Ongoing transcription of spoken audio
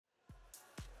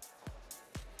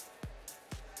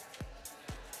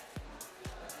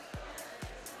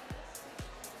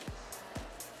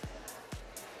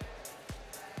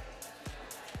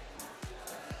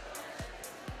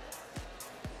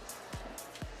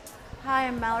Hi,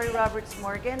 I'm Mallory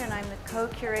Roberts-Morgan, and I'm the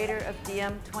co-curator of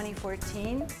Diem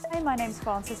 2014. Hi, my name's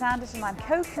Frances Anderson. I'm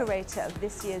co-curator of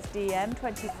this year's Diem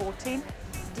 2014.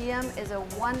 Diem is a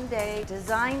one-day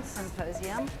design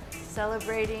symposium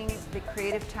celebrating the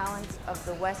creative talents of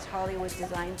the West Hollywood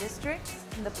Design District.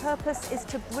 And the purpose is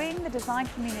to bring the design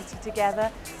community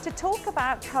together to talk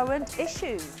about current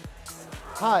issues.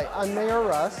 Hi, I'm Mayor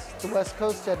Russ, the West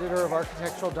Coast editor of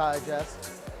Architectural Digest.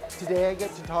 Today I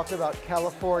get to talk about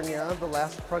California, the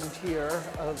last frontier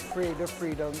of creative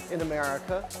freedom in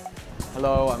America.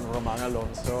 Hello, I'm Roman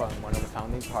Alonso. I'm one of the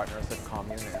founding partners at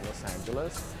Commune in Los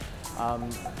Angeles.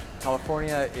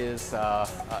 California is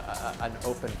an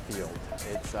open field.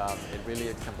 It really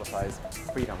exemplifies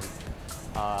freedom.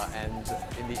 And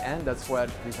in the end, that's what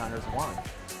designers want.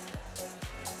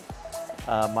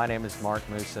 My name is Mark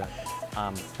Musa.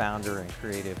 I'm founder and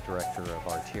creative director of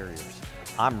Arteriors.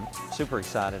 I'm super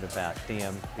excited about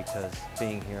Diem because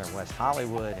being here in West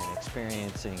Hollywood and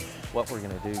experiencing what we're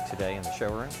going to do today in the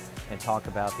showroom and talk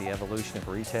about the evolution of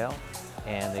retail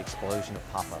and the explosion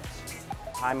of pop-ups.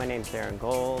 Hi, my name is Darren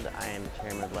Gold. I am the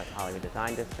chairman of the West Hollywood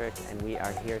Design District, and we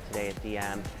are here today at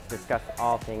Diem to discuss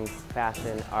all things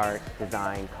fashion, art,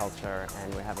 design, culture,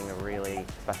 and we're having a really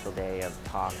special day of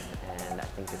talks, and I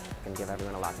think it's going to give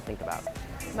everyone a lot to think about.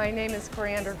 My name is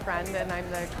Coriander Friend, and I'm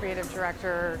the creative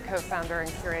director, co-founder,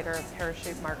 and curator of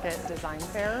Parachute Market Design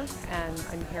Fair, and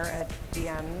I'm here at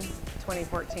Diem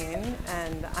 2014,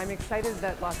 and I'm excited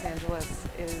that Los Angeles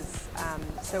is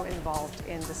so involved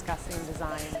in discussing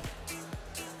design.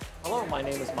 Hello, my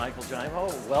name is Michael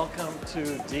Jaimo. Welcome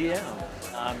to Diem.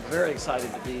 I'm very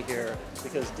excited to be here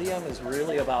because Diem is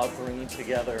really about bringing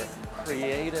together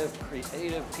creative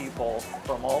people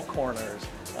from all corners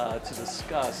to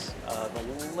discuss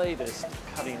the latest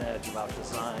cutting edge about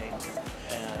design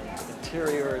and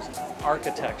interiors,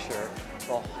 architecture,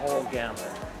 the whole gamut.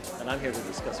 And I'm here to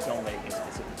discuss filmmaking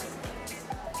specifically.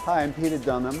 Hi, I'm Peter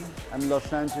Dunham. I'm a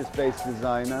Los Angeles-based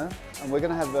designer, and we're going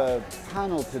to have a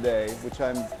panel today, which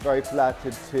I'm very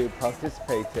flattered to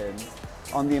participate in,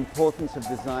 on the importance of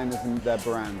designers and their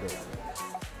branding.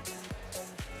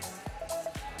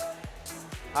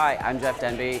 Hi, I'm Jeff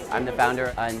Denby. I'm the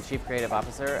founder and chief creative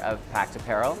officer of Pact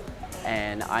Apparel,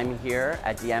 and I'm here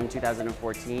at Diem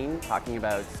 2014 talking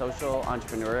about social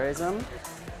entrepreneurism.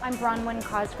 I'm Bronwyn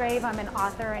Cosgrave. I'm an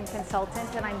author and consultant,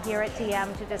 and I'm here at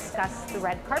Diem to discuss the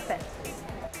red carpet.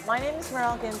 My name is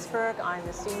Meryl Ginsberg. I'm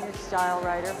the senior style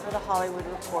writer for The Hollywood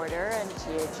Reporter and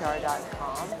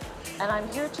THR.com. And I'm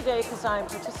here today because I'm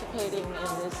participating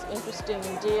in this interesting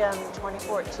Diem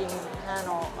 2014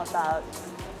 panel about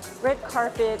red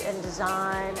carpet and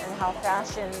design and how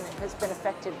fashion has been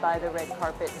affected by the red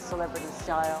carpet and celebrity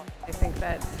style. I think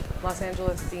that Los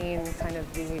Angeles being kind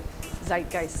of the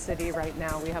zeitgeist city right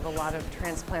now, we have a lot of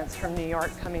transplants from New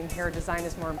York coming here. Design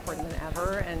is more important than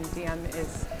ever, and Diem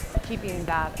is keeping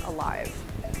that alive.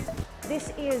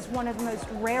 This is one of the most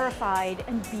rarefied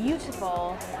and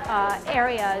beautiful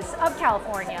areas of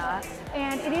California,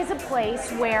 and it is a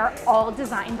place where all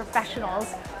design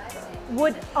professionals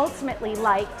would ultimately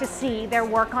like to see their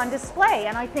work on display,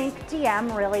 and I think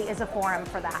Diem really is a forum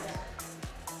for that.